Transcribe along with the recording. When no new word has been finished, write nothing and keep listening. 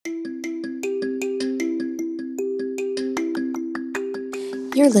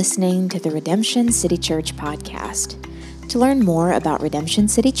You're listening to the Redemption City Church podcast. To learn more about Redemption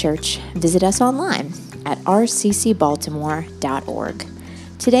City Church, visit us online at rccbaltimore.org.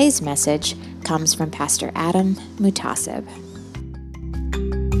 Today's message comes from Pastor Adam Mutasib.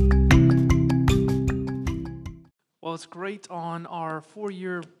 Well, it's great on our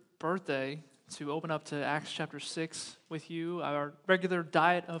 4-year birthday to open up to Acts chapter 6 with you. Our regular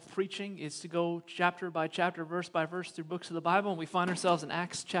diet of preaching is to go chapter by chapter, verse by verse through books of the Bible, and we find ourselves in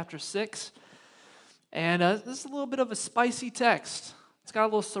Acts chapter 6. And this is a little bit of a spicy text. It's got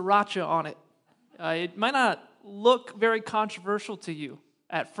a little sriracha on it. It might not look very controversial to you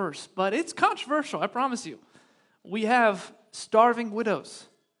at first, but it's controversial, I promise you. We have starving widows.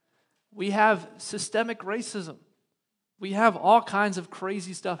 We have systemic racism. We have all kinds of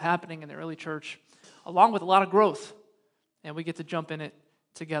crazy stuff happening in the early church, along with a lot of growth, and we get to jump in it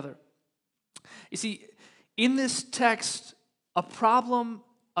together. You see, in this text, a problem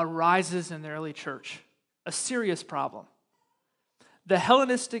arises in the early church, a serious problem. The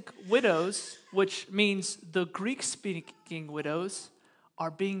Hellenistic widows, which means the Greek-speaking widows,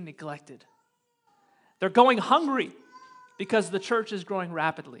 are being neglected. They're going hungry because the church is growing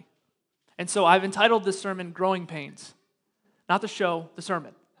rapidly. And so I've entitled this sermon, Growing Pains. Not the show, the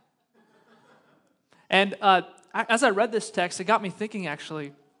sermon. And as I read this text, it got me thinking,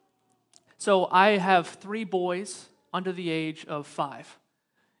 actually. So I have 3 boys under the age of 5.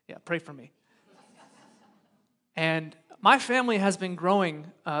 Yeah, pray for me. And my family has been growing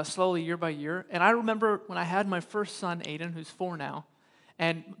slowly year by year. And I remember when I had my first son, Aiden, who's 4 now.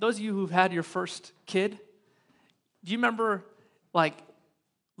 And those of you who've had your first kid, do you remember,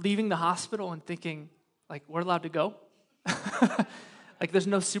 leaving the hospital and thinking, we're allowed to go? There's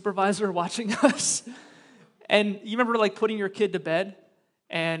no supervisor watching us. And you remember putting your kid to bed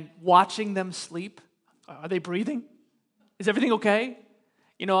and watching them sleep. Are they breathing? Is everything okay?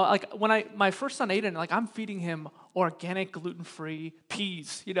 When my first son Aiden, I'm feeding him organic gluten-free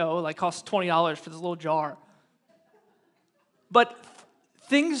peas, costs $20 for this little jar. But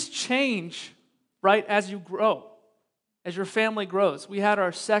things change, right, as you grow, as your family grows. We had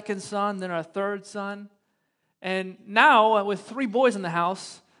our second son, then our third son. And now, with 3 boys in the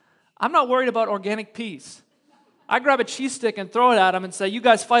house, I'm not worried about organic peas. I grab a cheese stick and throw it at them and say, you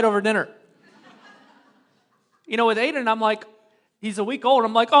guys fight over dinner. With Aiden, I'm he's a week old.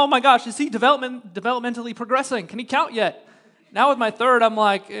 I'm oh my gosh, is he developmentally progressing? Can he count yet? Now with my third, I'm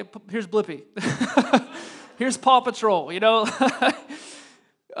here's Blippi. Here's Paw Patrol,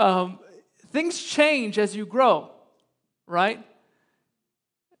 Things change as you grow, right?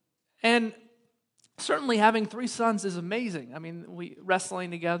 And certainly having 3 sons is amazing. We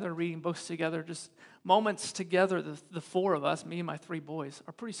wrestling together, reading books together, just moments together, the 4 of us, me and my 3 boys,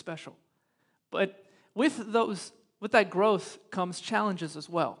 are pretty special. But with that growth comes challenges as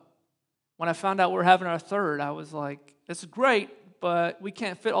well. When I found out we're having our third, I was this is great, but we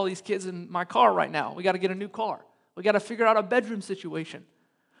can't fit all these kids in my car right now. We got to get a new car. We got to figure out a bedroom situation.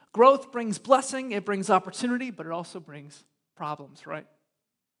 Growth brings blessing, it brings opportunity, but it also brings problems, right?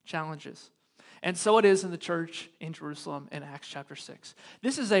 Challenges. And so it is in the church in Jerusalem in Acts chapter 6.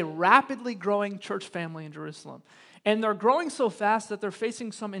 This is a rapidly growing church family in Jerusalem. And they're growing so fast that they're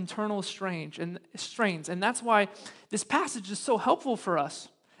facing some internal strains. And that's why this passage is so helpful for us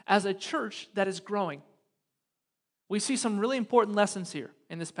as a church that is growing. We see some really important lessons here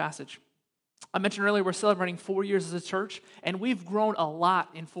in this passage. I mentioned earlier we're celebrating 4 years as a church, and we've grown a lot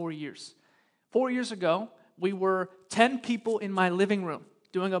in 4 years. 4 years ago, we were 10 people in my living room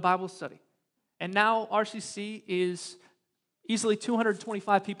doing a Bible study. And now RCC is easily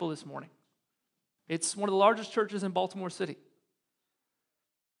 225 people this morning. It's one of the largest churches in Baltimore City.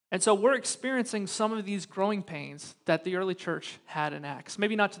 And so we're experiencing some of these growing pains that the early church had in Acts.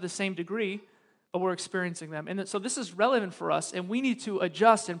 Maybe not to the same degree, but we're experiencing them. And so this is relevant for us, and we need to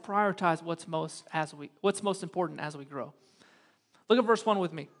adjust and prioritize what's most important as we grow. Look at verse 1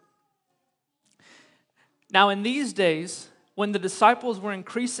 with me. Now in these days, when the disciples were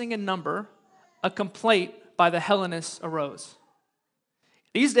increasing in number, a complaint by the Hellenists arose.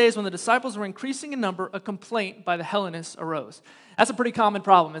 These days, when the disciples were increasing in number, a complaint by the Hellenists arose. That's a pretty common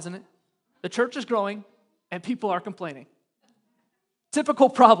problem, isn't it? The church is growing, and people are complaining. Typical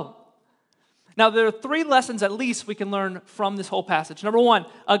problem. Now, there are 3 lessons at least we can learn from this whole passage. Number 1,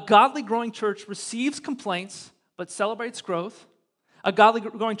 a godly growing church receives complaints, but celebrates growth. A godly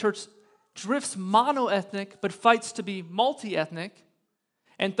growing church drifts mono-ethnic, but fights to be multi-ethnic.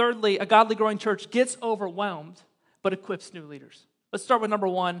 And thirdly, a godly growing church gets overwhelmed, but equips new leaders. Let's start with number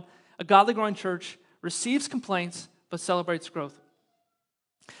 1. A godly growing church receives complaints, but celebrates growth.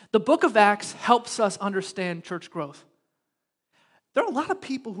 The book of Acts helps us understand church growth. There are a lot of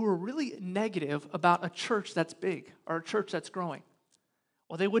people who are really negative about a church that's big or a church that's growing.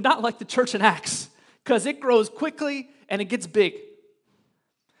 Well, they would not like the church in Acts because it grows quickly and it gets big.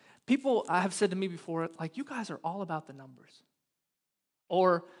 People have said to me before, like, you guys are all about the numbers.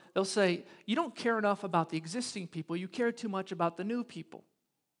 Or they'll say, you don't care enough about the existing people, you care too much about the new people.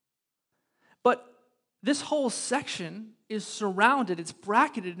 But this whole section is surrounded, it's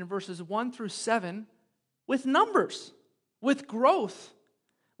bracketed in verses 1 through 7 with numbers, with growth,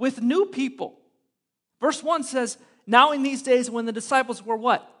 with new people. Verse 1 says, now in these days when the disciples were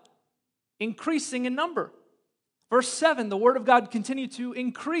what? Increasing in number. Verse 7, the word of God continued to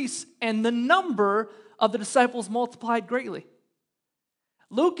increase, and the number of the disciples multiplied greatly.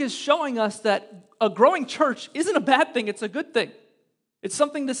 Luke is showing us that a growing church isn't a bad thing, it's a good thing. It's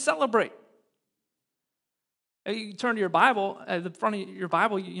something to celebrate. You turn to your Bible, at the front of your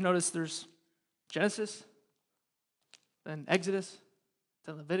Bible, you notice there's Genesis, then Exodus,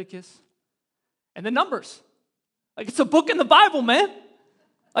 then Leviticus, and then Numbers. Like, it's a book in the Bible, man.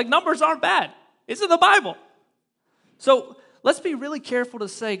 Like, numbers aren't bad. It's in the Bible. So let's be really careful to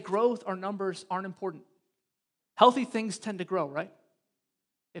say growth or numbers aren't important. Healthy things tend to grow, right?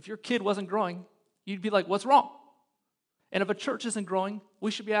 If your kid wasn't growing, you'd be like, what's wrong? And if a church isn't growing, we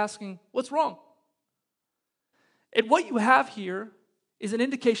should be asking, what's wrong? And what you have here is an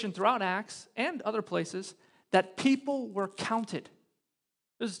indication throughout Acts and other places that people were counted.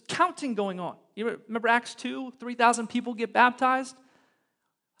 There's counting going on. You remember Acts 2, 3,000 people get baptized?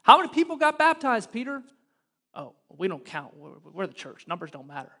 How many people got baptized, Peter? Oh, we don't count. We're the church. Numbers don't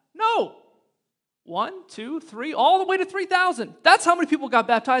matter. No. 1, 2, 3, all the way to 3,000. That's how many people got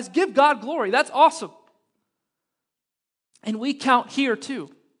baptized. Give God glory. That's awesome. And we count here too.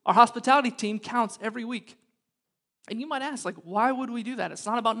 Our hospitality team counts every week. And you might ask, like, why would we do that? It's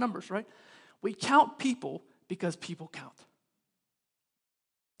not about numbers, right? We count people because people count.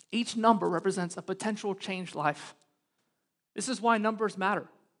 Each number represents a potential changed life. This is why numbers matter.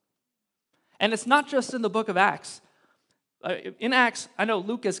 And it's not just in the book of Acts. In Acts, I know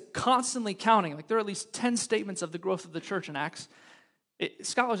Luke is constantly counting. Like, there are at least 10 statements of the growth of the church in Acts.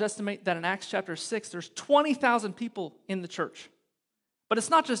 Scholars estimate that in Acts chapter 6, there's 20,000 people in the church. But it's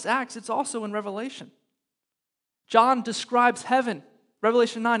not just Acts, it's also in Revelation. John describes heaven.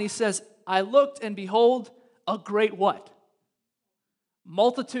 Revelation 9, he says, I looked and behold a great what?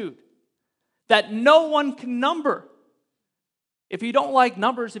 Multitude that no one can number. If you don't like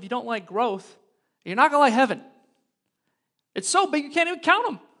numbers, if you don't like growth, you're not going to like heaven. It's so big you can't even count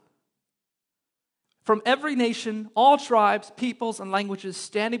them. From every nation, all tribes, peoples, and languages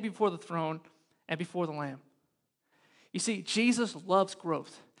standing before the throne and before the Lamb. You see, Jesus loves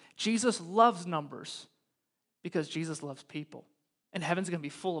growth. Jesus loves numbers because Jesus loves people. And heaven's going to be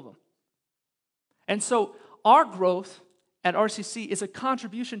full of them. And so our growth at RCC is a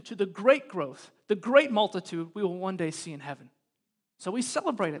contribution to the great growth, the great multitude we will one day see in heaven. So we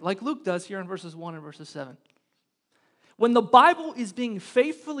celebrate it like Luke does here in verses 1 and verses 7. When the Bible is being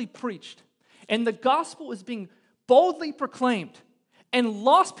faithfully preached and the gospel is being boldly proclaimed and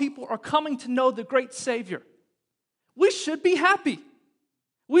lost people are coming to know the great Savior, we should be happy.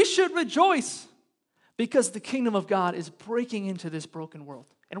 We should rejoice because the kingdom of God is breaking into this broken world.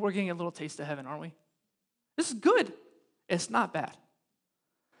 And we're getting a little taste of heaven, aren't we? This is good. It's not bad.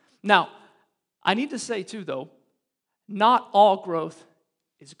 Now, I need to say too, though, not all growth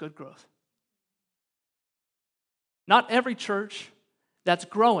is good growth. Not every church that's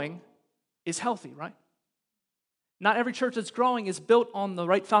growing is healthy, right? Not every church that's growing is built on the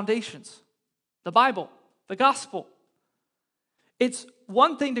right foundations. The Bible, the gospel. It's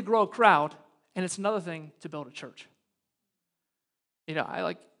one thing to grow a crowd, and it's another thing to build a church. You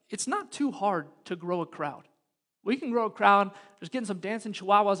know, it's not too hard to grow a crowd. We can grow a crowd just getting some dancing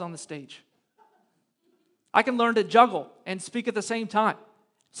chihuahuas on the stage. I can learn to juggle and speak at the same time,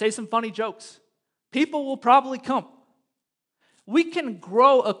 say some funny jokes. People will probably come. We can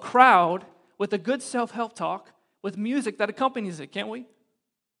grow a crowd with a good self-help talk, with music that accompanies it, can't we?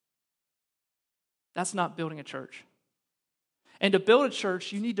 That's not building a church. And to build a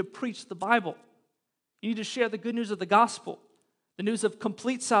church, you need to preach the Bible. You need to share the good news of the gospel, the news of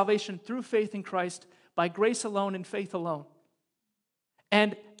complete salvation through faith in Christ, by grace alone and faith alone.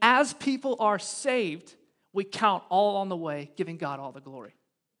 And as people are saved, we count all on the way, giving God all the glory.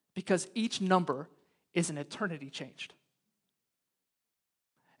 Because each number is an eternity changed.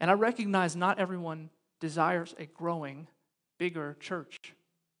 And I recognize not everyone desires a growing, bigger church.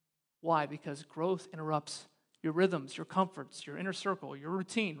 Why? Because growth interrupts your rhythms, your comforts, your inner circle, your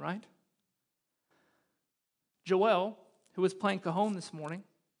routine, right? Joelle, who was playing cajon this morning,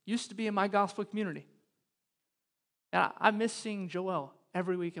 used to be in my gospel community. And I miss seeing Joel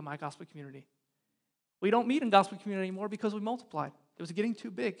every week in my gospel community. We don't meet in gospel community anymore because we multiplied. It was getting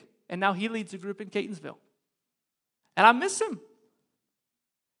too big. And now he leads a group in Catonsville. And I miss him.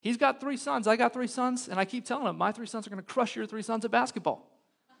 He's got 3 sons. I got 3 sons. And I keep telling him, my 3 sons are going to crush your 3 sons at basketball.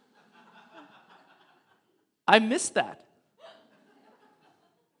 I miss that.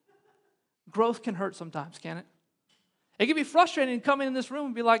 Growth can hurt sometimes, can't it? It can be frustrating to come in this room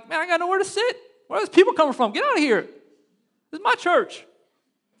and be like, man, I got nowhere to sit. Where are those people coming from? Get out of here. This is my church.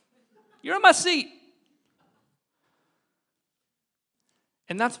 You're in my seat.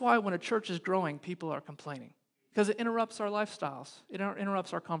 And that's why when a church is growing, people are complaining. Because it interrupts our lifestyles. It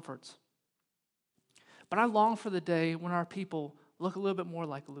interrupts our comforts. But I long for the day when our people look a little bit more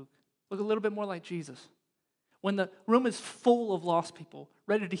like Luke. Look a little bit more like Jesus. When the room is full of lost people,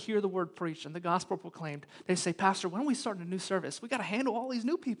 ready to hear the word preached and the gospel proclaimed, they say, Pastor, when are we starting a new service? We got to handle all these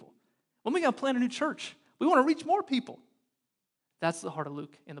new people. When are we going to plant a new church? We want to reach more people. That's the heart of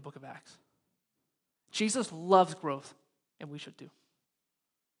Luke in the book of Acts. Jesus loves growth, and we should too.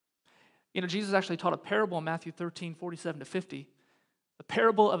 You know, Jesus actually taught a parable in Matthew 13, 47 to 50. The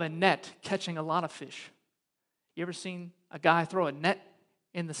parable of a net catching a lot of fish. You ever seen a guy throw a net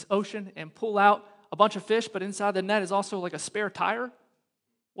in the ocean and pull out a bunch of fish, but inside the net is also like a spare tire?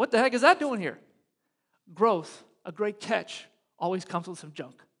 What the heck is that doing here? Growth, a great catch, always comes with some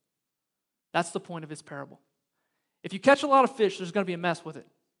junk. That's the point of his parable. If you catch a lot of fish, there's going to be a mess with it.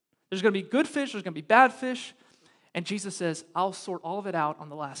 There's going to be good fish, there's going to be bad fish, and Jesus says, I'll sort all of it out on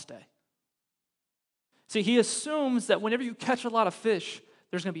the last day. See, he assumes that whenever you catch a lot of fish,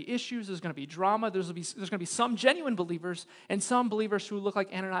 there's going to be issues, there's going to be drama, there's going to be some genuine believers and some believers who look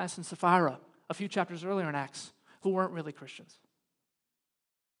like Ananias and Sapphira a few chapters earlier in Acts who weren't really Christians.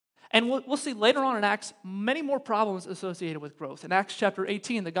 And we'll see later on in Acts many more problems associated with growth. In Acts chapter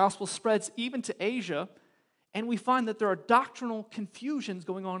 18, the gospel spreads even to Asia, and we find that there are doctrinal confusions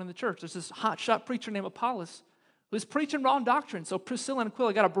going on in the church. There's this hotshot preacher named Apollos who's preaching wrong doctrine. So Priscilla and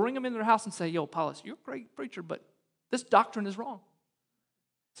Aquila got to bring him in their house and say, yo, Apollos, you're a great preacher, but this doctrine is wrong.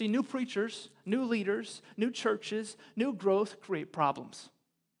 See, new preachers, new leaders, new churches, new growth create problems.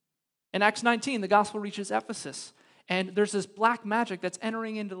 In Acts 19, the gospel reaches Ephesus, and there's this black magic that's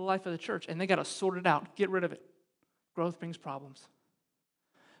entering into the life of the church, and they got to sort it out, get rid of it. Growth brings problems.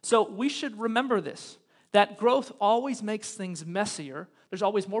 So we should remember this, that growth always makes things messier. There's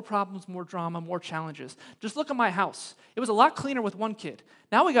always more problems, more drama, more challenges. Just look at my house. It was a lot cleaner with 1 kid.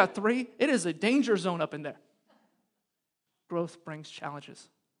 Now we got 3. It is a danger zone up in there. Growth brings challenges.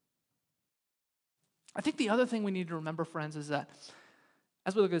 I think the other thing we need to remember, friends, is that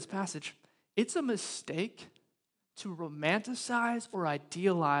as we look at this passage, it's a mistake to romanticize or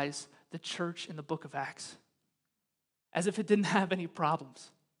idealize the church in the book of Acts as if it didn't have any problems.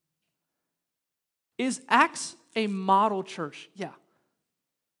 Is Acts a model church? Yeah.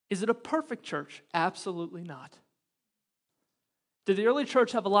 Is it a perfect church? Absolutely not. Did the early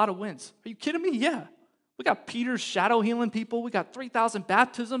church have a lot of wins? Are you kidding me? Yeah. We got Peter shadow healing people. We got 3,000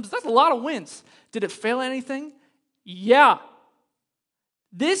 baptisms. That's a lot of wins. Did it fail anything? Yeah.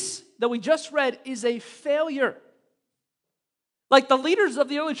 This that we just read is a failure. Like the leaders of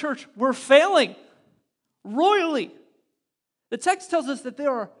the early church were failing royally. The text tells us that there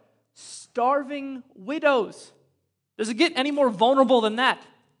are starving widows. Does it get any more vulnerable than that?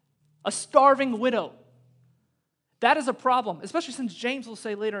 A starving widow. That is a problem, especially since James will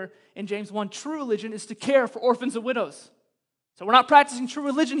say later in James 1, true religion is to care for orphans and widows. So we're not practicing true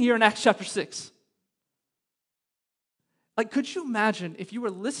religion here in Acts chapter 6. Like, could you imagine if you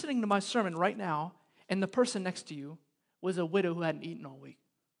were listening to my sermon right now and the person next to you was a widow who hadn't eaten all week?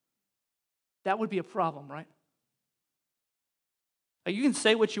 That would be a problem, right? Like, you can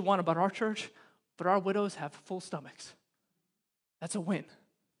say what you want about our church, but our widows have full stomachs. That's a win.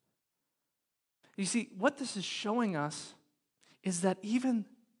 You see, what this is showing us is that even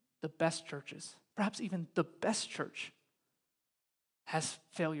the best churches, perhaps even the best church, has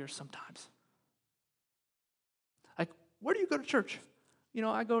failures sometimes. Like, where do you go to church? You know,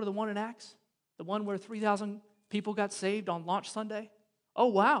 I go to the one in Acts, the one where 3,000 people got saved on launch Sunday. Oh,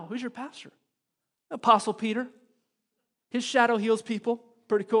 wow, who's your pastor? Apostle Peter. His shadow heals people.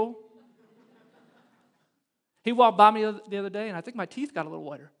 Pretty cool. He walked by me the other day, and I think my teeth got a little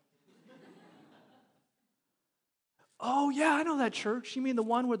whiter. Oh, yeah, I know that church. You mean the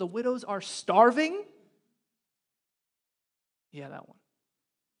one where the widows are starving? Yeah, that one.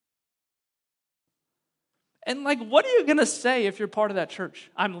 And like, what are you going to say if you're part of that church?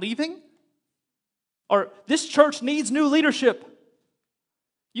 I'm leaving? Or this church needs new leadership.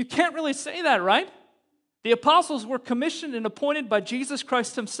 You can't really say that, right? The apostles were commissioned and appointed by Jesus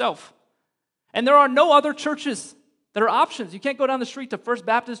Christ himself. And there are no other churches There are options. You can't go down the street to First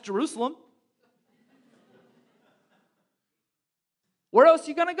Baptist Jerusalem. Where else are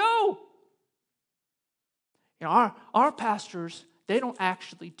you going to go? You know, our pastors, they don't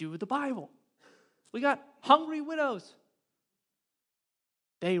actually do the Bible. We got hungry widows.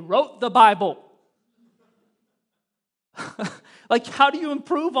 They wrote the Bible. Like, how do you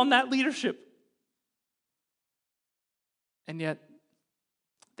improve on that leadership? And yet,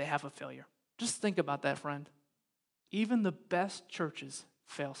 they have a failure. Just think about that, friend. Even the best churches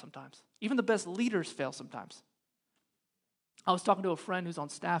fail sometimes. Even the best leaders fail sometimes. I was talking to a friend who's on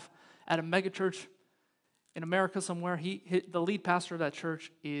staff at a megachurch in America somewhere. The lead pastor of that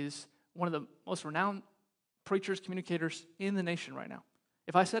church is one of the most renowned preachers, communicators in the nation right now.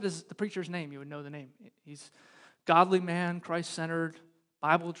 If I said the preacher's name, you would know the name. He's a godly man, Christ-centered,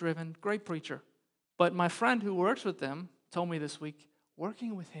 Bible-driven, great preacher. But my friend who works with them told me this week,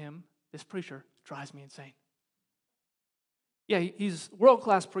 working with him, this preacher, drives me insane. Yeah, he's a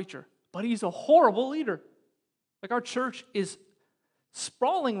world-class preacher, but he's a horrible leader. Like, our church is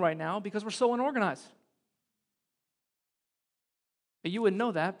sprawling right now because we're so unorganized. But you would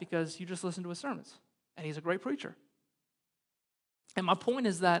know that because you just listen to his sermons. And he's a great preacher. And my point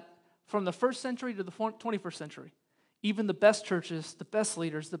is that from the first century to the 21st century, even the best churches, the best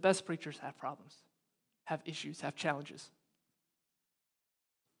leaders, the best preachers have problems, have issues, have challenges,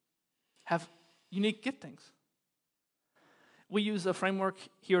 have unique giftings. We use a framework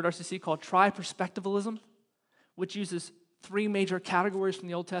here at RCC called tri-perspectivalism, which uses 3 major categories from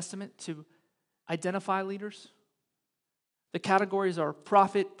the Old Testament to identify leaders. The categories are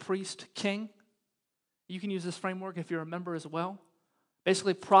prophet, priest, king. You can use this framework if you're a member as well.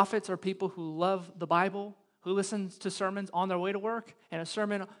 Basically, prophets are people who love the Bible, who listen to sermons on their way to work and a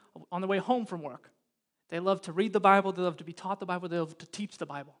sermon on their way home from work. They love to read the Bible, they love to be taught the Bible, they love to teach the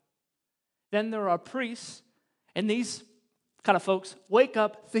Bible. Then there are priests, and these kind of folks wake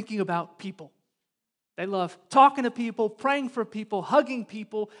up thinking about people. They love talking to people, praying for people, hugging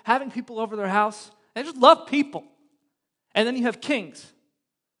people, having people over their house. They just love people. And then you have kings.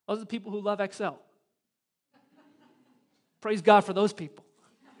 Those are the people who love Excel. Praise God for those people.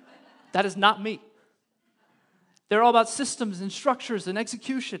 That is not me. They're all about systems and structures and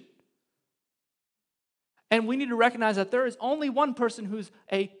execution. And we need to recognize that there is only one person who's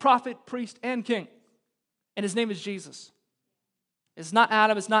a prophet, priest, and king. And his name is Jesus. It's not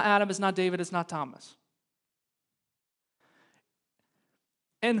Adam, it's not Adam, it's not David, it's not Thomas.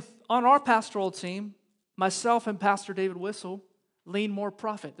 And on our pastoral team, myself and Pastor David Whistle lean more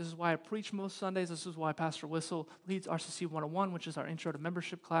prophet. This is why I preach most Sundays. This is why Pastor Whistle leads RCC 101, which is our intro to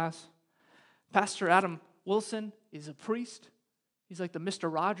membership class. Pastor Adam Wilson is a priest. He's like the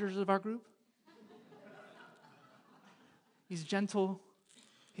Mr. Rogers of our group. He's gentle.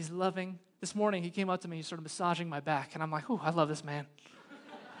 He's loving. This morning, he came up to me, he's sort of massaging my back, and I'm like, I love this man.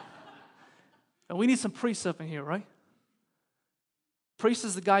 And we need some priests up in here, right? Priest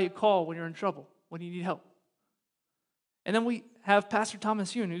is the guy you call when you're in trouble, when you need help. And then we have Pastor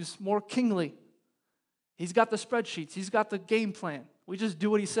Thomas Yoon, who's more kingly. He's got the spreadsheets. He's got the game plan. We just do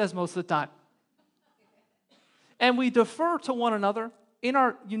what he says most of the time. And we defer to one another in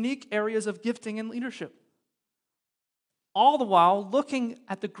our unique areas of gifting and leadership. All the while looking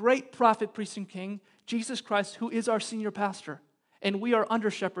at the great prophet, priest, and king, Jesus Christ, who is our senior pastor. And we are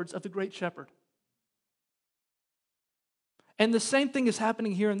under-shepherds of the great shepherd. And the same thing is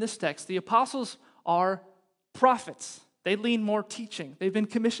happening here in this text. The apostles are prophets. They lean more teaching. They've been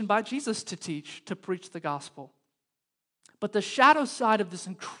commissioned by Jesus to teach, to preach the gospel. But the shadow side of this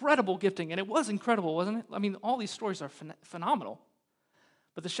incredible gifting, and it was incredible, wasn't it? I mean, all these stories are phenomenal.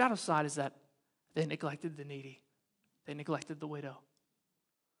 But the shadow side is that they neglected the needy. They neglected the widow.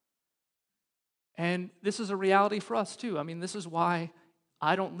 And this is a reality for us too. I mean, this is why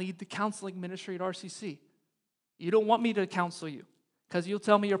I don't lead the counseling ministry at RCC. You don't want me to counsel you because you'll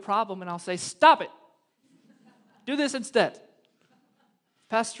tell me your problem and I'll say, stop it. Do this instead.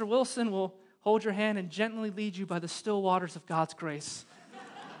 Pastor Wilson will hold your hand and gently lead you by the still waters of God's grace.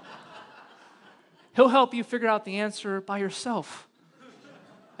 He'll help you figure out the answer by yourself.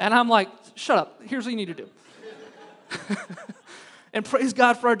 And I'm like, shut up. Here's what you need to do. And praise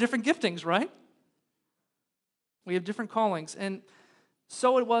God for our different giftings, right? We have different callings. And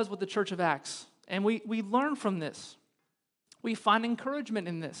so it was with the Church of Acts. And we learn from this. We find encouragement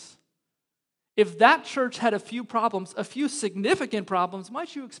in this. If that church had a few problems, a few significant problems,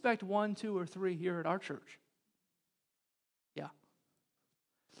 might you expect 1, 2, or 3 here at our church? Yeah.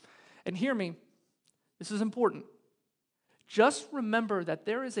 And hear me, this is important. Just remember that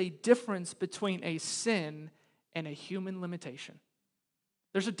there is a difference between a sin and a human limitation.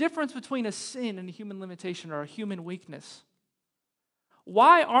 There's a difference between a sin and a human limitation or a human weakness.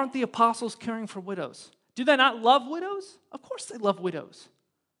 Why aren't the apostles caring for widows? Do they not love widows? Of course they love widows.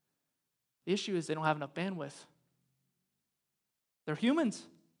 The issue is they don't have enough bandwidth. They're humans.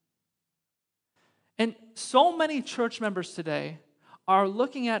 And so many church members today are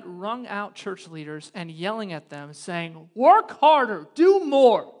looking at wrung-out church leaders and yelling at them, saying, work harder, do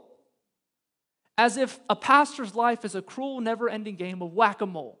more. As if a pastor's life is a cruel, never-ending game of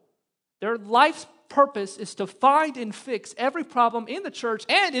whack-a-mole. Their life's purpose is to find and fix every problem in the church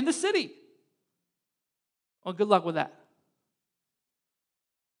and in the city. Well, good luck with that.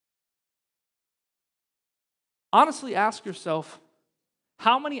 Honestly, ask yourself,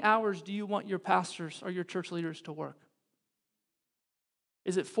 how many hours do you want your pastors or your church leaders to work?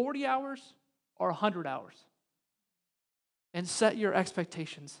 Is it 40 hours or 100 hours? And set your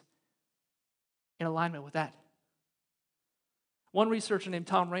expectations in alignment with that. One researcher named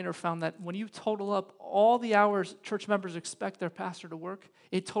Tom Rainer found that when you total up all the hours church members expect their pastor to work,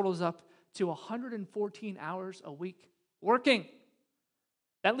 it totals up to 114 hours a week working.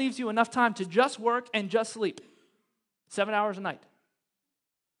 That leaves you enough time to just work and just sleep. 7 hours a night.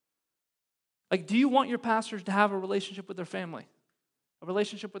 Like, do you want your pastors to have a relationship with their family? A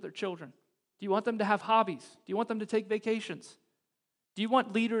relationship with their children? Do you want them to have hobbies? Do you want them to take vacations? Do you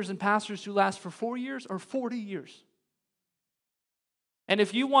want leaders and pastors to last for 4 years or 40 years? And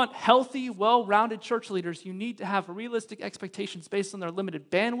if you want healthy, well-rounded church leaders, you need to have realistic expectations based on their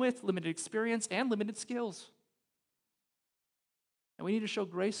limited bandwidth, limited experience, and limited skills. And we need to show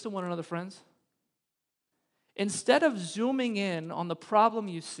grace to one another, friends. Instead of zooming in on the problem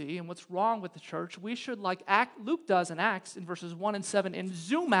you see and what's wrong with the church, we should, like Luke does in Acts in verses 1 and 7, and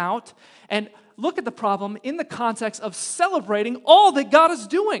zoom out and look at the problem in the context of celebrating all that God is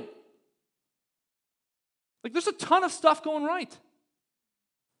doing. Like, there's a ton of stuff going right.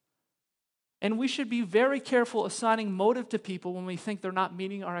 And we should be very careful assigning motive to people when we think they're not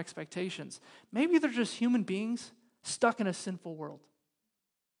meeting our expectations. Maybe they're just human beings stuck in a sinful world.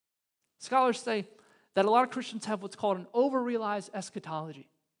 Scholars say that a lot of Christians have what's called an over-realized eschatology.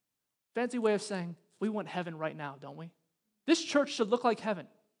 Fancy way of saying, we want heaven right now, don't we? This church should look like heaven.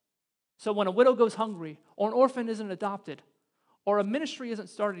 So when a widow goes hungry, or an orphan isn't adopted, or a ministry isn't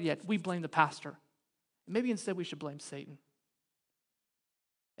started yet, we blame the pastor. Maybe instead we should blame Satan.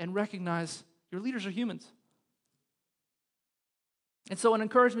 And recognize your leaders are humans. And so an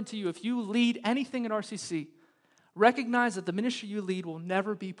encouragement to you, if you lead anything at RCC, recognize that the ministry you lead will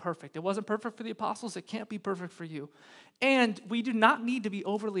never be perfect. It wasn't perfect for the apostles. It can't be perfect for you. And we do not need to be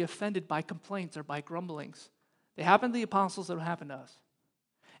overly offended by complaints or by grumblings. They happen to the apostles, that will happen to us.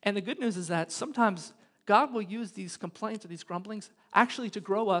 And the good news is that sometimes God will use these complaints or these grumblings actually to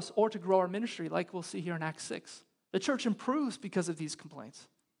grow us or to grow our ministry, like we'll see here in Acts 6. The church improves because of these complaints.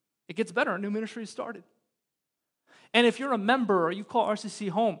 It gets better. A new ministry is started. And if you're a member or you call RCC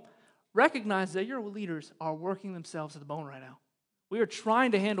home, recognize that your leaders are working themselves to the bone right now. We are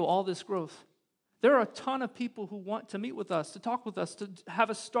trying to handle all this growth. There are a ton of people who want to meet with us, to talk with us, to have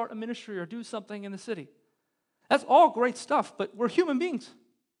us start a ministry or do something in the city. That's all great stuff, but we're human beings.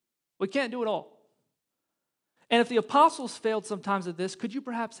 We can't do it all. And if the apostles failed sometimes at this, could you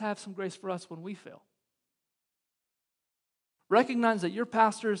perhaps have some grace for us when we fail? Recognize that your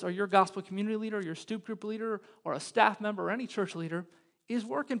pastors or your gospel community leader, your stoop group leader, or a staff member or any church leader is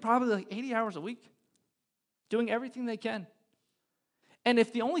working probably like 80 hours a week, doing everything they can. And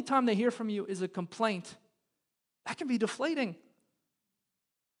if the only time they hear from you is a complaint, that can be deflating.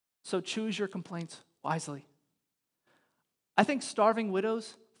 So choose your complaints wisely. I think starving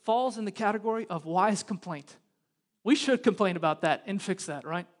widows falls in the category of wise complaint. We should complain about that and fix that,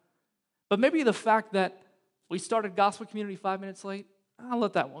 right? But maybe the fact that we started gospel community 5 minutes late, I'll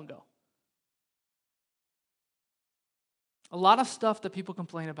let that one go. A lot of stuff that people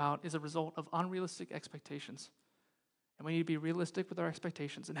complain about is a result of unrealistic expectations. And we need to be realistic with our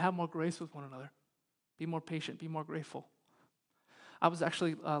expectations and have more grace with one another. Be more patient, be more grateful. I was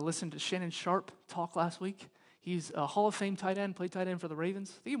actually listening to Shannon Sharp talk last week. He's a Hall of Fame tight end, played tight end for the Ravens.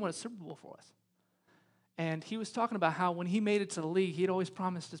 I think he won a Super Bowl for us. And he was talking about how when he made it to the league, he'd always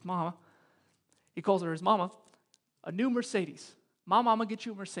promised his mama, he calls her his mama, a new Mercedes. Mom, I'm going to get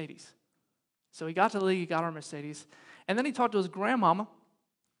you a Mercedes. So he got to the league, he got her a Mercedes. And then he talked to his grandmama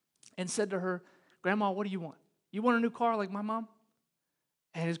and said to her, Grandma, what do you want? You want a new car like my mom?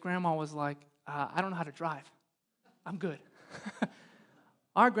 And his grandma was like, I don't know how to drive. I'm good.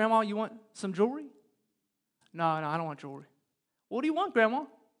 All right, Grandma, you want some jewelry? No, I don't want jewelry. What do you want, Grandma?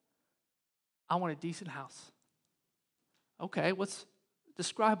 I want a decent house. Okay,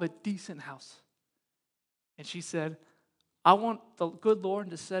 describe a decent house. And she said, I want the good Lord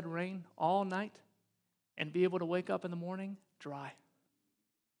to send rain all night and be able to wake up in the morning dry.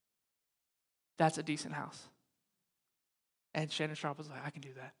 That's a decent house. And Shannon Sharp was like, I can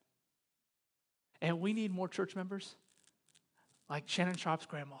do that. And we need more church members like Shannon Sharp's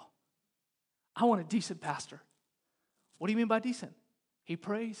grandma. I want a decent pastor. What do you mean by decent? He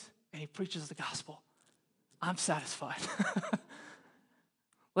prays and he preaches the gospel. I'm satisfied.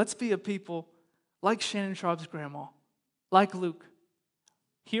 Let's be a people like Shannon Sharp's grandma, like Luke,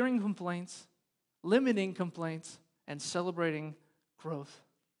 hearing complaints, limiting complaints, and celebrating growth.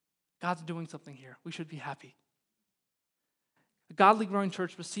 God's doing something here. We should be happy. A godly growing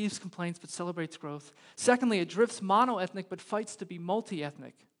church receives complaints but celebrates growth. Secondly, it drifts mono-ethnic but fights to be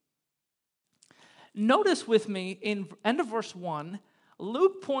multi-ethnic. Notice with me in end of verse 1,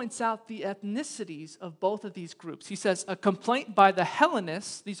 Luke points out the ethnicities of both of these groups. He says, a complaint by the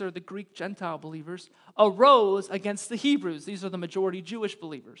Hellenists, these are the Greek Gentile believers, arose against the Hebrews. These are the majority Jewish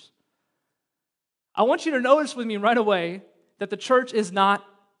believers. I want you to notice with me right away that the church is not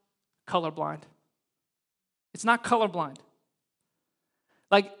colorblind. It's not colorblind.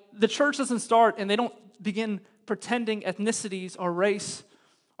 Like, the church doesn't start and they don't begin pretending ethnicities or race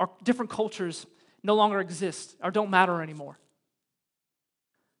or different cultures no longer exist or don't matter anymore.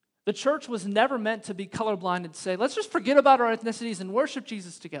 The church was never meant to be colorblind and say, let's just forget about our ethnicities and worship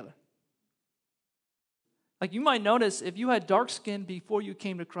Jesus together. Like, you might notice if you had dark skin before you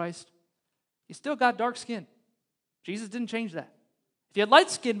came to Christ, you still got dark skin. Jesus didn't change that. If you had light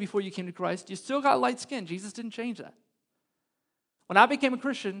skin before you came to Christ, you still got light skin. Jesus didn't change that. When I became a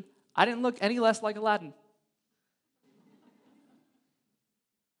Christian, I didn't look any less like Aladdin.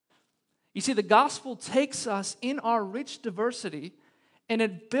 You see, the gospel takes us in our rich diversity and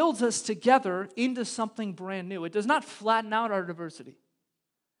it builds us together into something brand new. It does not flatten out our diversity.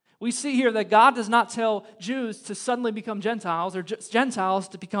 We see here that God does not tell Jews to suddenly become Gentiles or Gentiles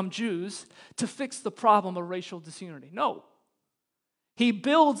to become Jews to fix the problem of racial disunity. No. He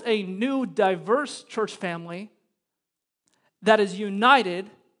builds a new, diverse church family that is united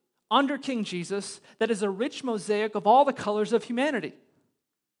under King Jesus, that is a rich mosaic of all the colors of humanity.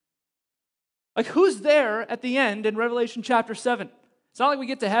 Like, who's there at the end in Revelation chapter 7? It's not like we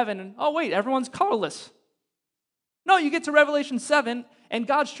get to heaven and, oh wait, everyone's colorless. No, you get to Revelation 7 and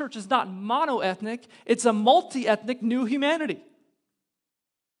God's church is not mono-ethnic, it's a multi-ethnic new humanity.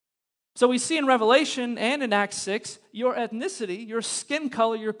 So we see in Revelation and in Acts 6, your ethnicity, your skin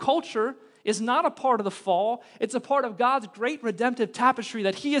color, your culture is not a part of the fall. It's a part of God's great redemptive tapestry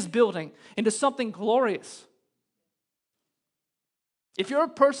that He is building into something glorious. If you're a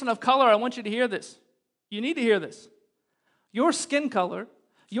person of color, I want you to hear this. You need to hear this. Your skin color,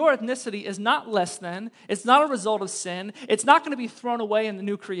 your ethnicity is not less than. It's not a result of sin. It's not going to be thrown away in the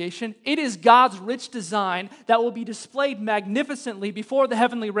new creation. It is God's rich design that will be displayed magnificently before the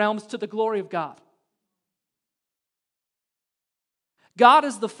heavenly realms to the glory of God. God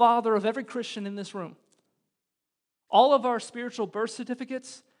is the Father of every Christian in this room. All of our spiritual birth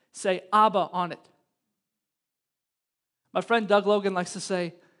certificates say Abba on it. My friend Doug Logan likes to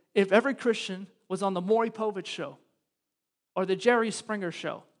say, if every Christian was on the Maury Povich show or the Jerry Springer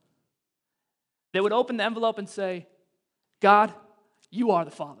show, they would open the envelope and say, God, you are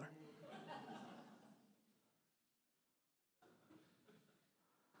the Father.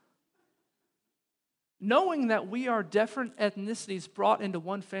 Knowing that we are different ethnicities brought into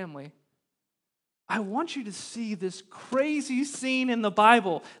one family, I want you to see this crazy scene in the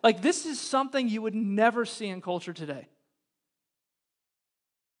Bible. Like, this is something you would never see in culture today.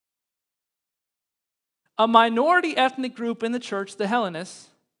 A minority ethnic group in the church, the Hellenists,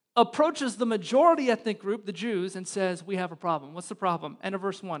 approaches the majority ethnic group, the Jews, and says, we have a problem. What's the problem? End of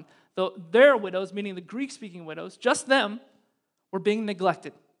verse 1. Their widows, meaning the Greek-speaking widows, just them, were being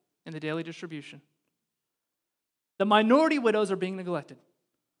neglected in the daily distribution. The minority widows are being neglected.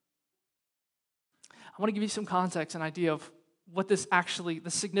 I want to give you some context, an idea of what this actually, the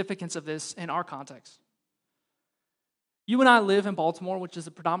significance of this in our context. You and I live in Baltimore, which is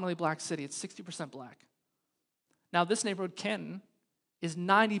a predominantly black city. It's 60% black. Now, this neighborhood, Canton, is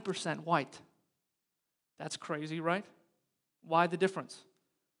 90% white. That's crazy, right? Why the difference?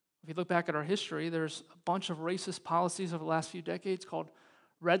 If you look back at our history, there's a bunch of racist policies over the last few decades called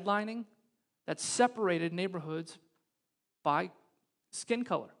redlining that separated neighborhoods by skin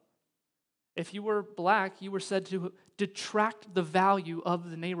color. If you were black, you were said to detract the value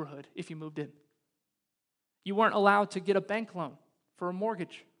of the neighborhood if you moved in. You weren't allowed to get a bank loan for a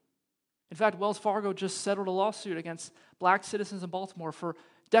mortgage. In fact, Wells Fargo just settled a lawsuit against black citizens in Baltimore for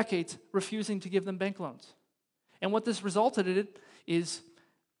decades, refusing to give them bank loans. And what this resulted in is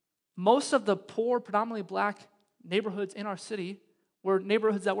most of the poor, predominantly black neighborhoods in our city were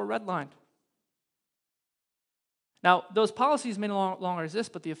neighborhoods that were redlined. Now, those policies may no longer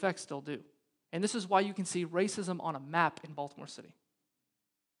exist, but the effects still do. And this is why you can see racism on a map in Baltimore City.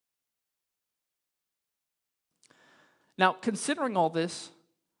 Now, considering all this,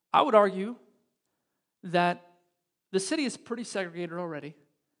 I would argue that the city is pretty segregated already.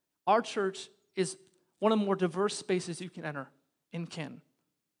 Our church is one of the more diverse spaces you can enter in Canton.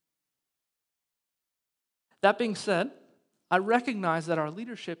 That being said, I recognize that our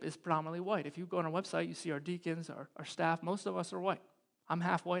leadership is predominantly white. If you go on our website, you see our deacons, our staff, most of us are white. I'm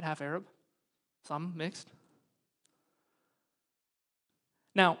half white, half Arab, so I'm mixed.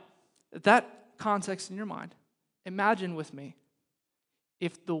 Now, that context in your mind, imagine with me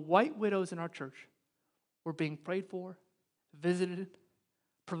if the white widows in our church were being prayed for, visited,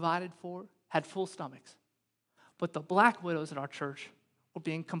 provided for, had full stomachs, but the black widows in our church were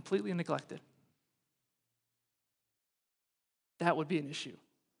being completely neglected. That would be an issue.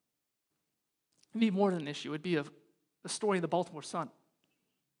 It'd be more than an issue. It'd be a story of the Baltimore Sun.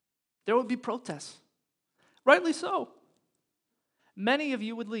 There would be protests. Rightly so. Many of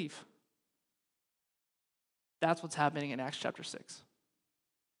you would leave. That's what's happening in Acts chapter 6.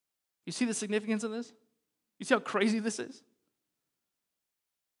 You see the significance of this? You see how crazy this is?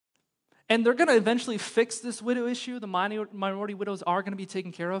 And they're going to eventually fix this widow issue. The minority widows are going to be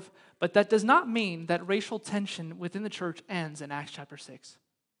taken care of. But that does not mean that racial tension within the church ends in Acts chapter 6.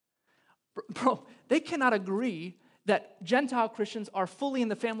 Bro, they cannot agree that Gentile Christians are fully in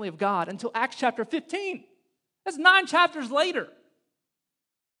the family of God until Acts chapter 15. That's 9 chapters later.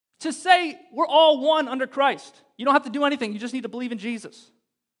 To say we're all one under Christ. You don't have to do anything. You just need to believe in Jesus.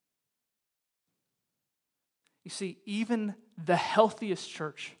 You see, even the healthiest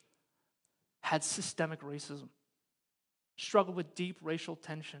church had systemic racism, struggled with deep racial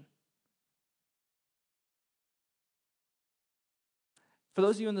tension. For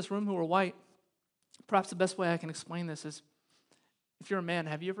those of you in this room who are white, perhaps the best way I can explain this is, if you're a man,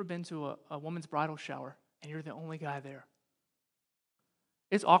 have you ever been to a woman's bridal shower and you're the only guy there?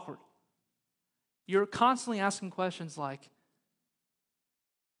 It's awkward. You're constantly asking questions like,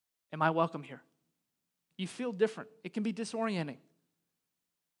 am I welcome here? You feel different. It can be disorienting.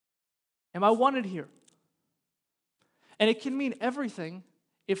 Am I wanted here? And it can mean everything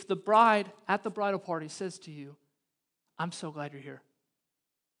if the bride at the bridal party says to you, I'm so glad you're here.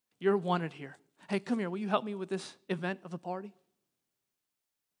 You're wanted here. Hey, come here. Will you help me with this event of the party?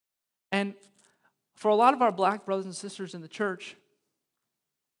 And for a lot of our black brothers and sisters in the church,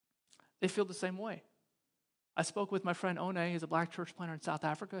 they feel the same way. I spoke with my friend One. He's a black church planter in South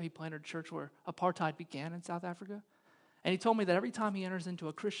Africa. He planted a church where apartheid began in South Africa. And he told me that every time he enters into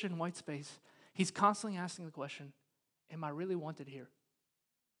a Christian white space, he's constantly asking the question, am I really wanted here?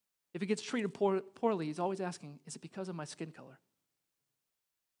 If he gets treated poorly, he's always asking, is it because of my skin color?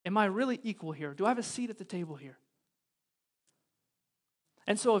 Am I really equal here? Do I have a seat at the table here?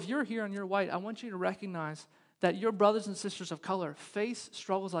 And so if you're here and you're white, I want you to recognize that your brothers and sisters of color face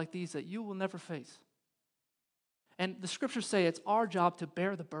struggles like these that you will never face. And the scriptures say it's our job to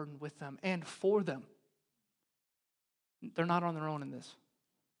bear the burden with them and for them. They're not on their own in this.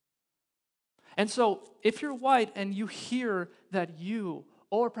 And so, if you're white and you hear that you,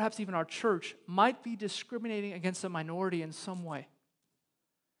 or perhaps even our church, might be discriminating against a minority in some way,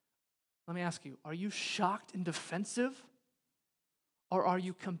 let me ask you, are you shocked and defensive? Or are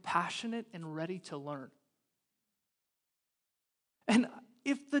you compassionate and ready to learn? And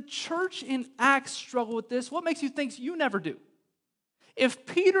if the church in Acts struggle with this, what makes you think you never do? If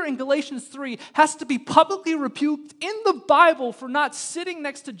Peter in Galatians 3 has to be publicly rebuked in the Bible for not sitting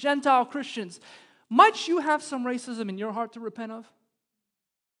next to Gentile Christians, might you have some racism in your heart to repent of?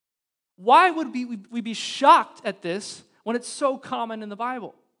 Why would we be shocked at this when it's so common in the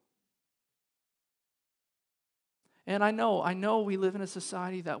Bible? And I know we live in a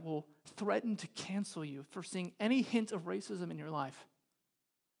society that will threaten to cancel you for seeing any hint of racism in your life.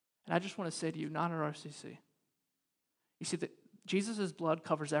 And I just want to say to you, not at RCC. You see, that Jesus' blood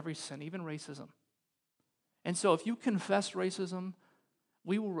covers every sin, even racism. And so if you confess racism,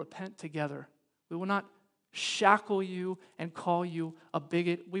 we will repent together. We will not shackle you and call you a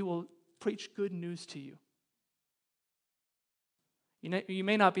bigot. We will preach good news to you. You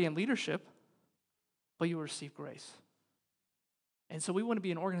may not be in leadership, but you will receive grace. And so we want to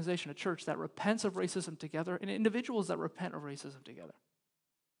be an organization, a church that repents of racism together and individuals that repent of racism together.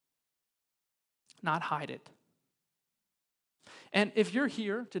 Not hide it. And if you're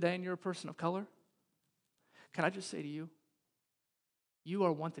here today and you're a person of color, can I just say to you, you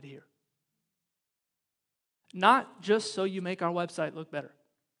are wanted here. Not just so you make our website look better.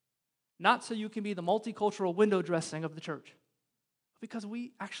 Not so you can be the multicultural window dressing of the church, but because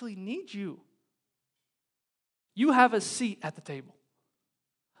we actually need you. You have a seat at the table.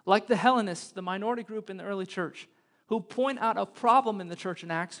 Like the Hellenists, the minority group in the early church, who point out a problem in the church in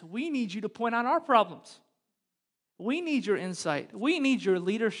Acts, we need you to point out our problems. We need your insight. We need your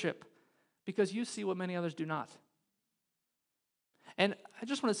leadership because you see what many others do not. And I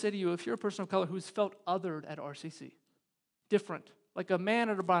just want to say to you, if you're a person of color who's felt othered at RCC, different, like a man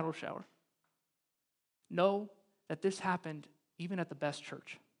at a bridal shower, know that this happened even at the best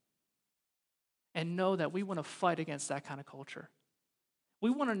church. And know that we want to fight against that kind of culture. We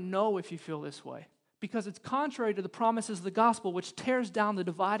want to know if you feel this way because it's contrary to the promises of the gospel, which tears down the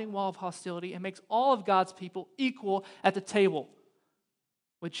dividing wall of hostility and makes all of God's people equal at the table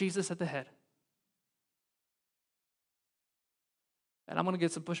with Jesus at the head. And I'm going to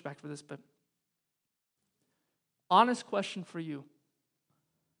get some pushback for this, but honest question for you.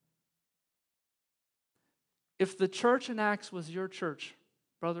 If the church in Acts was your church,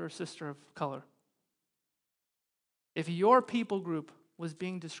 brother or sister of color, if your people group was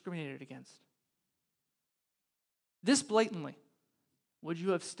being discriminated against, this blatantly, would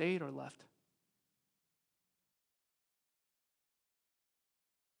you have stayed or left?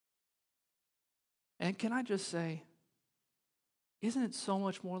 And can I just say, isn't it so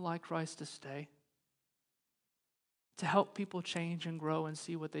much more like Christ to stay? To help people change and grow and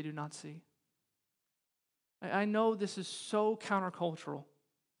see what they do not see? I know this is so countercultural,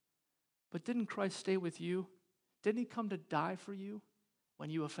 but didn't Christ stay with you? Didn't he come to die for you when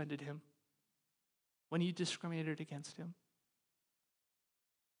you offended him? When you discriminated against him?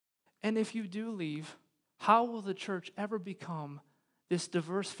 And if you do leave, how will the church ever become this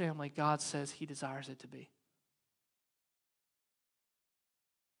diverse family God says he desires it to be?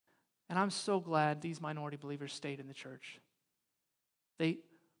 And I'm so glad these minority believers stayed in the church. They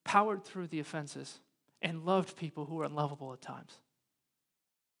powered through the offenses and loved people who were unlovable at times.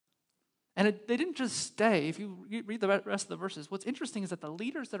 And they didn't just stay. If you read the rest of the verses, what's interesting is that the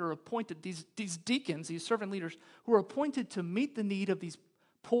leaders that are appointed, these deacons, these servant leaders, who are appointed to meet the need of these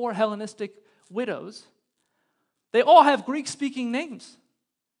poor Hellenistic widows, they all have Greek-speaking names.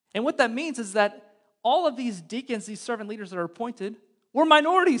 And what that means is that all of these deacons, these servant leaders that are appointed, were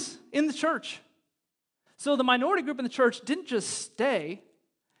minorities in the church. So the minority group in the church didn't just stay.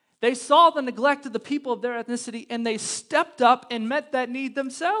 They saw the neglect of the people of their ethnicity, and they stepped up and met that need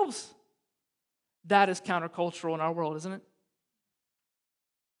themselves. That is countercultural in our world, isn't it?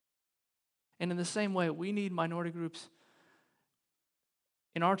 And in the same way, we need minority groups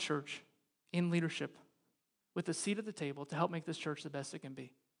in our church, in leadership, with a seat at the table to help make this church the best it can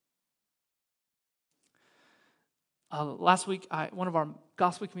be. Last week, one of our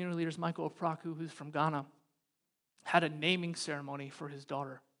gospel community leaders, Michael Opraku, who's from Ghana, had a naming ceremony for his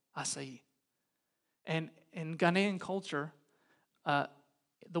daughter, Asai. And in Ghanaian culture,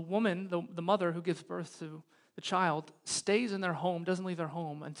 the woman, the mother who gives birth to the child, stays in their home, doesn't leave their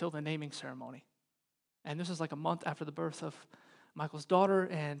home until the naming ceremony. And this is like a month after the birth of Michael's daughter,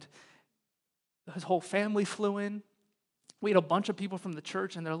 and his whole family flew in. We had a bunch of people from the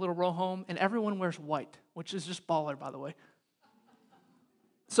church in their little row home, and everyone wears white, which is just baller, by the way.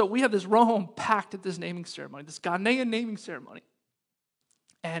 So we have this row home packed at this naming ceremony, this Ghanaian naming ceremony.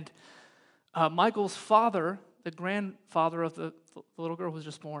 And Michael's father, the grandfather of the little girl who was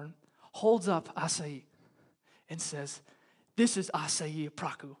just born, holds up Asai and says, "This is Asai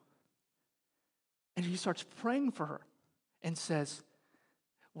Opraku." And he starts praying for her and says,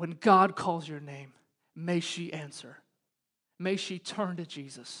 "When God calls your name, may she answer. May she turn to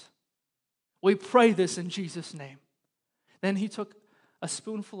Jesus. We pray this in Jesus' name." Then he took a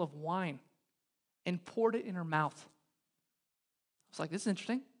spoonful of wine and poured it in her mouth. I was like, this is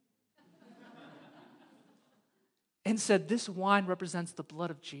interesting. And said, "This wine represents the blood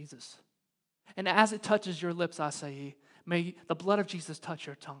of Jesus. And as it touches your lips, Asai, may the blood of Jesus touch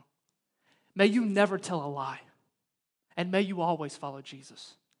your tongue. May you never tell a lie. And may you always follow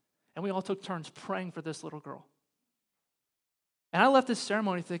Jesus." And we all took turns praying for this little girl. And I left this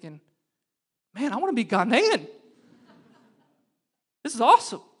ceremony thinking, man, I want to be Ghanaian. This is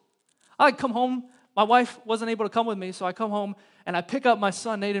awesome. I come home. My wife wasn't able to come with me, so I come home and I pick up my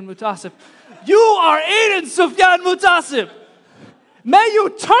son, Aiden Mutasib. "You are Aiden Sufyan Mutasib. May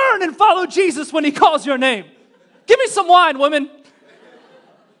you turn and follow Jesus when he calls your name. Give me some wine, woman."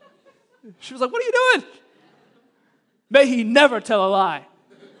 She was like, "What are you doing?" "May he never tell a lie."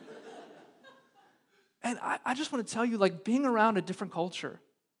 And I just want to tell you, like, being around a different culture,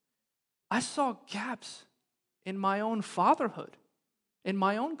 I saw gaps in my own fatherhood, in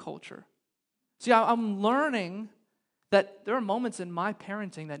my own culture. See, I'm learning that there are moments in my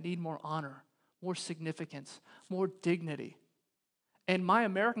parenting that need more honor, more significance, more dignity. And my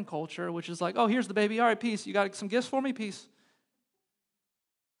American culture, which is like, oh, here's the baby, all right, peace. You got some gifts for me? Peace.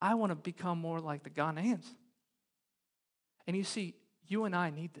 I want to become more like the Ghanaians. And you see, you and I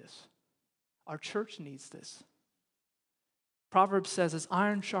need this. Our church needs this. Proverbs says, as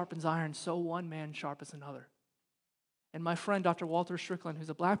iron sharpens iron, so one man sharpens another. And my friend, Dr. Walter Strickland, who's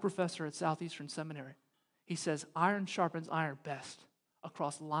a black professor at Southeastern Seminary, he says, iron sharpens iron best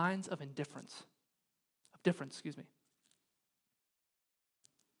across lines of difference.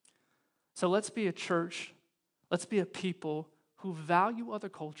 So let's be a church, let's be a people who value other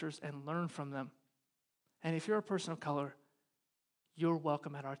cultures and learn from them. And if you're a person of color, you're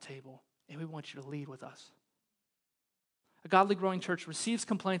welcome at our table, and we want you to lead with us. A godly growing church receives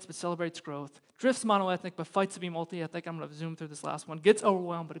complaints but celebrates growth, drifts monoethnic but fights to be multi-ethnic. I'm going to zoom through this last one. Gets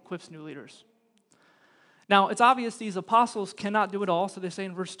overwhelmed but equips new leaders. Now, it's obvious these apostles cannot do it all, so they say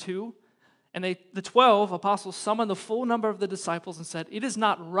in verse 2, and the 12 apostles summoned the full number of the disciples and said, it is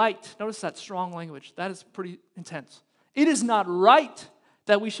not right. Notice that strong language. That is pretty intense. It is not right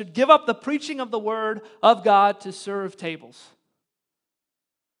that we should give up the preaching of the word of God to serve tables.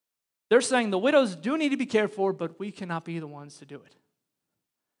 They're saying the widows do need to be cared for, but we cannot be the ones to do it.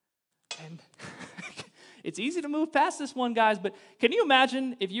 And it's easy to move past this one, guys, but can you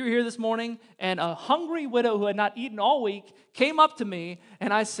imagine if you were here this morning and a hungry widow who had not eaten all week came up to me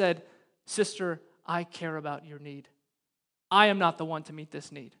and I said, sister, I care about your need. I am not the one to meet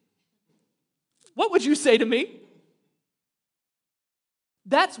this need. What would you say to me?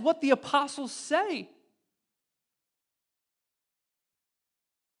 That's what the apostles say.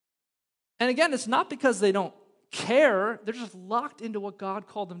 And again, it's not because they don't care. They're just locked into what God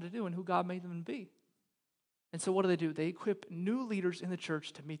called them to do and who God made them to be. And so what do? They equip new leaders in the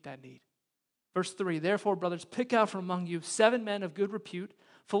church to meet that need. Verse 3, therefore, brothers, pick out from among you 7 men of good repute,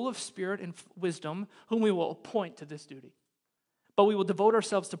 full of spirit and wisdom, whom we will appoint to this duty. But we will devote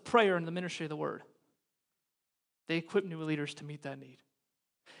ourselves to prayer and the ministry of the word. They equip new leaders to meet that need.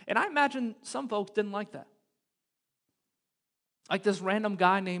 And I imagine some folks didn't like that. Like this random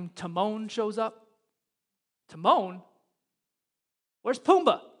guy named Timon shows up. Timon? Where's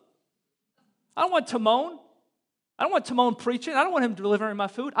Pumbaa? I don't want Timon. I don't want Timon preaching. I don't want him delivering my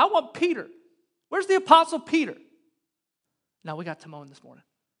food. I want Peter. Where's the apostle Peter? Now we got Timon this morning.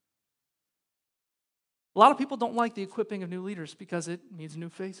 A lot of people don't like the equipping of new leaders because it means new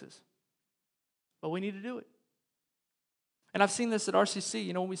faces. But we need to do it. And I've seen this at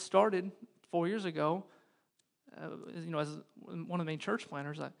RCC. When we started 4 years ago, as one of the main church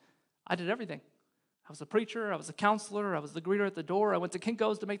planners, I did everything. I was a preacher, I was a counselor, I was the greeter at the door, I went to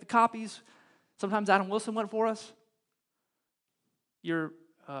Kinko's to make the copies. Sometimes Adam Wilson went for us. You're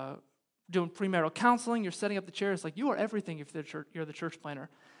doing premarital counseling, you're setting up the chairs. Like, you are everything if you're the church planner.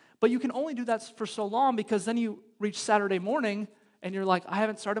 But you can only do that for so long because then you reach Saturday morning and you're like, I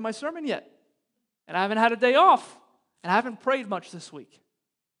haven't started my sermon yet. And I haven't had a day off. And I haven't prayed much this week.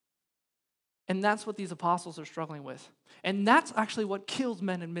 And that's what these apostles are struggling with. And that's actually what kills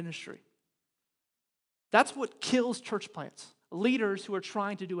men in ministry. That's what kills church plants. Leaders who are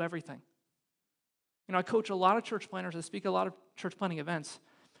trying to do everything. I coach a lot of church planners. I speak at a lot of church planting events.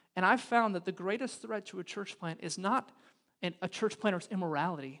 And I've found that the greatest threat to a church plant is not a church planter's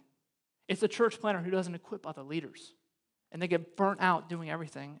immorality. It's a church planter who doesn't equip other leaders. And they get burnt out doing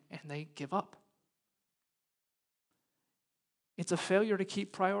everything, and they give up. It's a failure to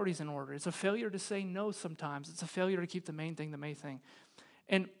keep priorities in order. It's a failure to say no sometimes. It's a failure to keep the main thing the main thing.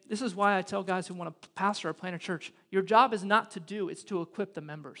 And this is why I tell guys who want to pastor or plant a church, your job is not to do, it's to equip the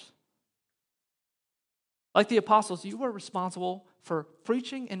members. Like the apostles, you are responsible for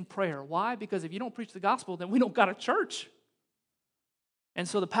preaching and prayer. Why? Because if you don't preach the gospel, then we don't got a church. And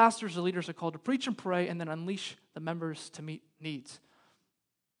so the pastors, the leaders are called to preach and pray and then unleash the members to meet needs.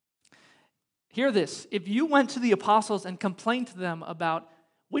 Hear this. If you went to the apostles and complained to them about,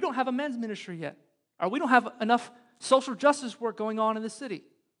 we don't have a men's ministry yet, or we don't have enough social justice work going on in the city,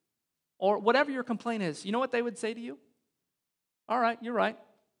 or whatever your complaint is, you know what they would say to you? All right, you're right.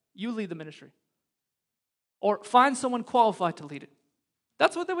 You lead the ministry. Or find someone qualified to lead it.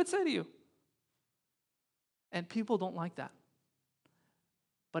 That's what they would say to you. And people don't like that.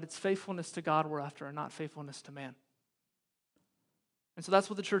 But it's faithfulness to God we're after and not faithfulness to man. And so that's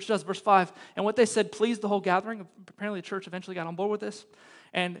what the church does. Verse 5, and what they said pleased the whole gathering. Apparently the church eventually got on board with this.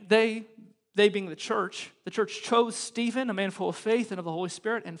 And they being the church chose Stephen, a man full of faith and of the Holy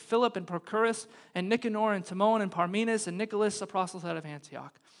Spirit, and Philip and Prochorus, and Nicanor and Timon and Parmenas and Nicholas, a proselyte of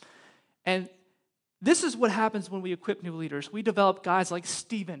Antioch. And this is what happens when we equip new leaders. We develop guys like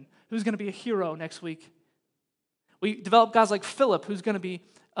Stephen, who's going to be a hero next week. We develop guys like Philip, who's going to be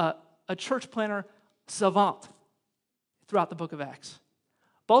a church planner savant throughout the book of Acts,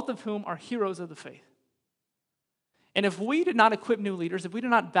 both of whom are heroes of the faith. And if we did not equip new leaders, if we did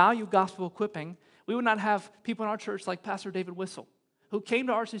not value gospel equipping, we would not have people in our church like Pastor David Whistle, who came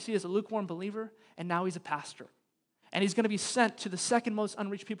to RCC as a lukewarm believer, and now he's a pastor. And he's going to be sent to the second most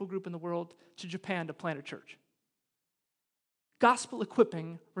unreached people group in the world, to Japan, to plant a church. Gospel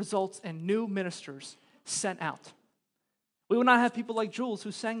equipping results in new ministers sent out. We would not have people like Jules,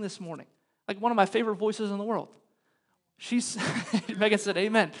 who sang this morning, like one of my favorite voices in the world. Megan said,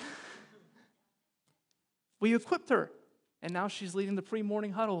 amen. We equipped her, and now she's leading the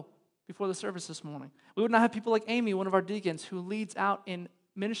pre-morning huddle before the service this morning. We would not have people like Amy, one of our deacons, who leads out in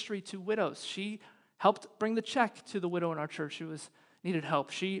ministry to widows. She helped bring the check to the widow in our church who needed help.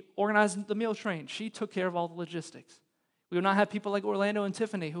 She organized the meal train. She took care of all the logistics. We would not have people like Orlando and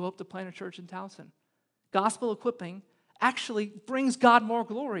Tiffany, who hope to plant a church in Towson. Gospel equipping actually brings God more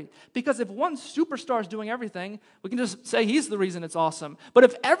glory. Because if one superstar is doing everything, we can just say he's the reason it's awesome. But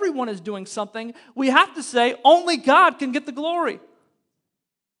if everyone is doing something, we have to say only God can get the glory.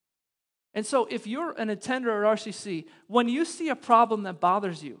 And so if you're an attender at RCC, when you see a problem that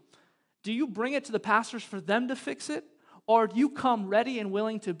bothers you, do you bring it to the pastors for them to fix it? Or do you come ready and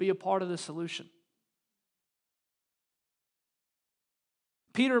willing to be a part of the solution?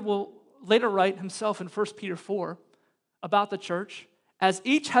 Peter will later write himself in 1 Peter 4 about the church, as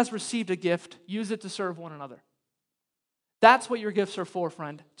each has received a gift, use it to serve one another. That's what your gifts are for,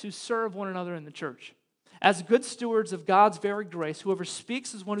 friend, to serve one another in the church. As good stewards of God's varied grace, whoever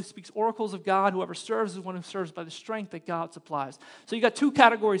speaks is one who speaks oracles of God, whoever serves is one who serves by the strength that God supplies. So you got two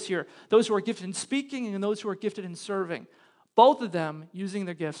categories here, those who are gifted in speaking and those who are gifted in serving. Both of them using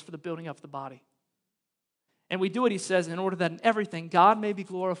their gifts for the building up of the body. And we do what he says in order that in everything God may be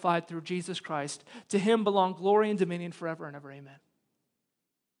glorified through Jesus Christ. To him belong glory and dominion forever and ever. Amen.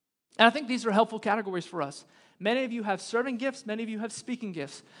 And I think these are helpful categories for us. Many of you have serving gifts. Many of you have speaking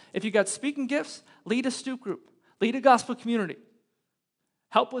gifts. If you got speaking gifts, lead a stoop group. Lead a gospel community.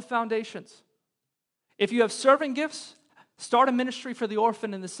 Help with foundations. If you have serving gifts, start a ministry for the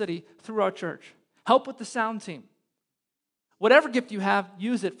orphan in the city through our church. Help with the sound team. Whatever gift you have,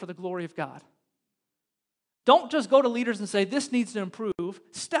 use it for the glory of God. Don't just go to leaders and say, this needs to improve.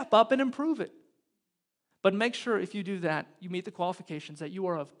 Step up and improve it. But make sure if you do that, you meet the qualifications, that you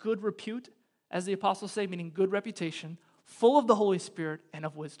are of good repute, as the apostles say, meaning good reputation, full of the Holy Spirit and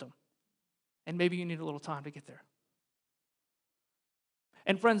of wisdom. And maybe you need a little time to get there.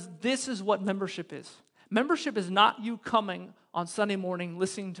 And friends, this is what membership is. Membership is not you coming on Sunday morning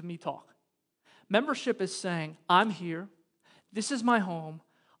listening to me talk. Membership is saying, I'm here. This is my home.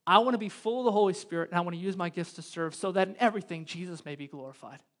 I want to be full of the Holy Spirit, and I want to use my gifts to serve so that in everything Jesus may be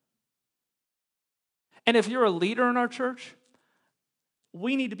glorified. And if you're a leader in our church,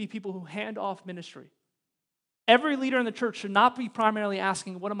 we need to be people who hand off ministry. Every leader in the church should not be primarily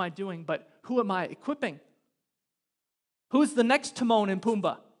asking, what am I doing, but who am I equipping? Who's the next Timon and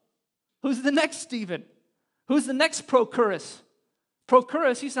Pumbaa? Who's the next Stephen? Who's the next Prochorus?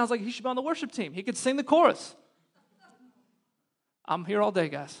 Prochorus, he sounds like he should be on the worship team. He could sing the chorus. I'm here all day,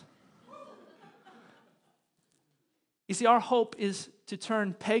 guys. You see, our hope is to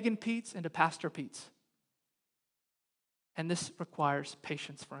turn pagan Petes into Pastor Petes. And this requires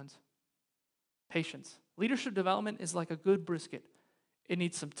patience, friends. Patience. Leadership development is like a good brisket. It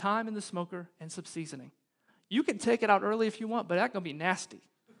needs some time in the smoker and some seasoning. You can take it out early if you want, but that's going to be nasty.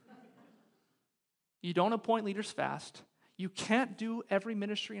 You don't appoint leaders fast. You can't do every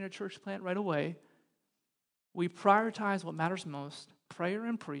ministry in a church plant right away. We prioritize what matters most, prayer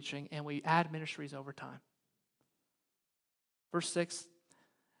and preaching, and we add ministries over time. Verse 6,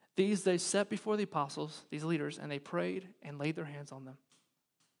 these they set before the apostles, these leaders, and they prayed and laid their hands on them.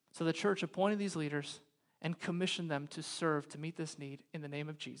 So the church appointed these leaders and commissioned them to serve to meet this need in the name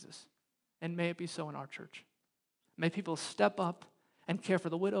of Jesus. And may it be so in our church. May people step up and care for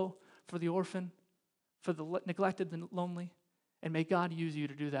the widow, for the orphan, for the neglected and lonely, and may God use you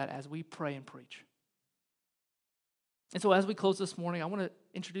to do that as we pray and preach. And so as we close this morning, I want to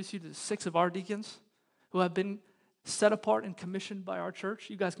introduce you to 6 of our deacons who have been set apart and commissioned by our church.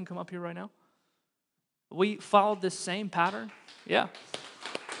 You guys can come up here right now. We followed this same pattern. Yeah.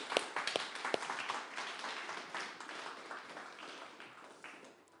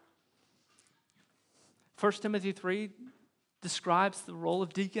 First Timothy 3 describes the role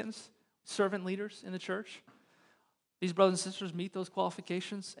of deacons, servant leaders in the church. These brothers and sisters meet those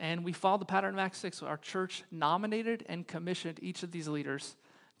qualifications, and we follow the pattern of Acts 6. So our church nominated and commissioned each of these leaders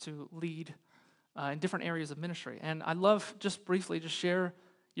to lead in different areas of ministry. And I'd love just briefly to share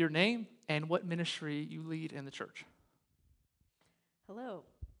your name and what ministry you lead in the church. Hello,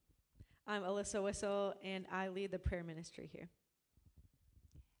 I'm Alyssa Whistle, and I lead the prayer ministry here.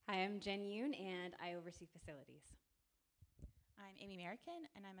 Hi, I'm Jen Yoon, and I oversee facilities. I'm Amy American,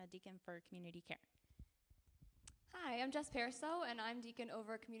 and I'm a deacon for community care. Hi, I'm Jess Paraso, and I'm deacon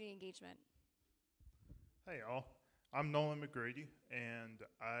over community engagement. Hey y'all, I'm Nolan McGrady, and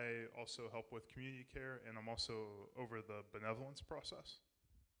I also help with community care, and I'm also over the benevolence process.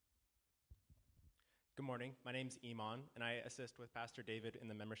 Good morning, my name's Iman, and I assist with Pastor David in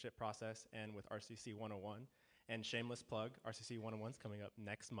the membership process and with RCC 101. And shameless plug, RCC 101 is coming up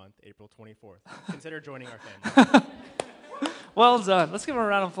next month, April 24th. Consider joining our family. Well done. Let's give them a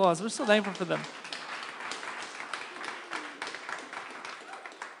round of applause. We're so thankful for them.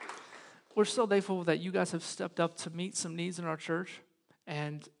 We're so thankful that you guys have stepped up to meet some needs in our church.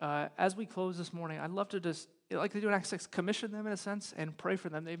 And as we close this morning, I'd love to just, like they do in Acts 6, commission them in a sense and pray for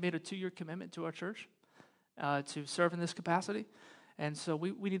them. They've made a 2-year commitment to our church to serve in this capacity. And so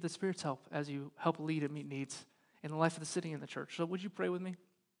we need the Spirit's help as you help lead and meet needs in the life of the city and the church. So would you pray with me?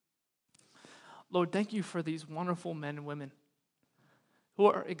 Lord, thank you for these wonderful men and women who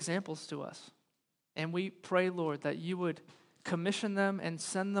are examples to us. And we pray, Lord, that you would commission them and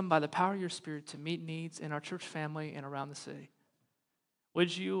send them by the power of your Spirit to meet needs in our church family and around the city.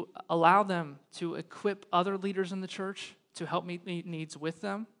 Would you allow them to equip other leaders in the church to help meet needs with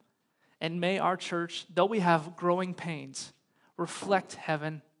them? And may our church, though we have growing pains, reflect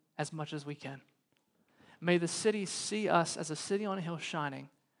heaven as much as we can. May the city see us as a city on a hill shining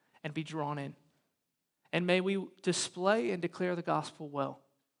and be drawn in. And may we display and declare the gospel well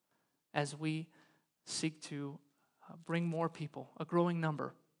as we seek to bring more people, a growing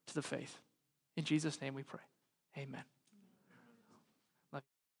number, to the faith. In Jesus' name we pray. Amen.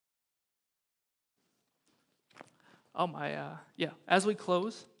 As we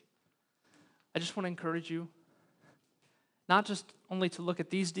close, I just want to encourage you not just only to look at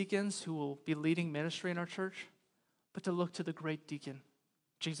these deacons who will be leading ministry in our church, but to look to the great deacon,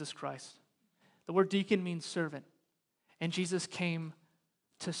 Jesus Christ. The word deacon means servant, and Jesus came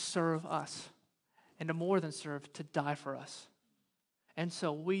to serve us, and to more than serve, to die for us. And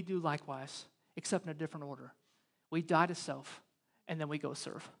so we do likewise, except in a different order. We die to self, and then we go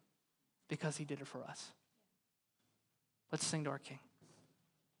serve, because he did it for us. Let's sing to our King.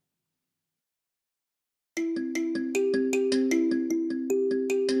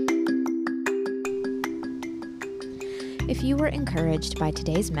 If you were encouraged by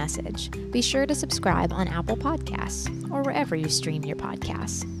today's message, be sure to subscribe on Apple Podcasts or wherever you stream your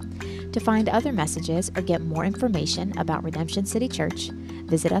podcasts. To find other messages or get more information about Redemption City Church,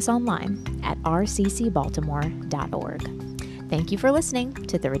 visit us online at rccbaltimore.org. Thank you for listening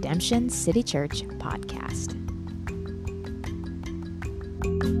to the Redemption City Church podcast.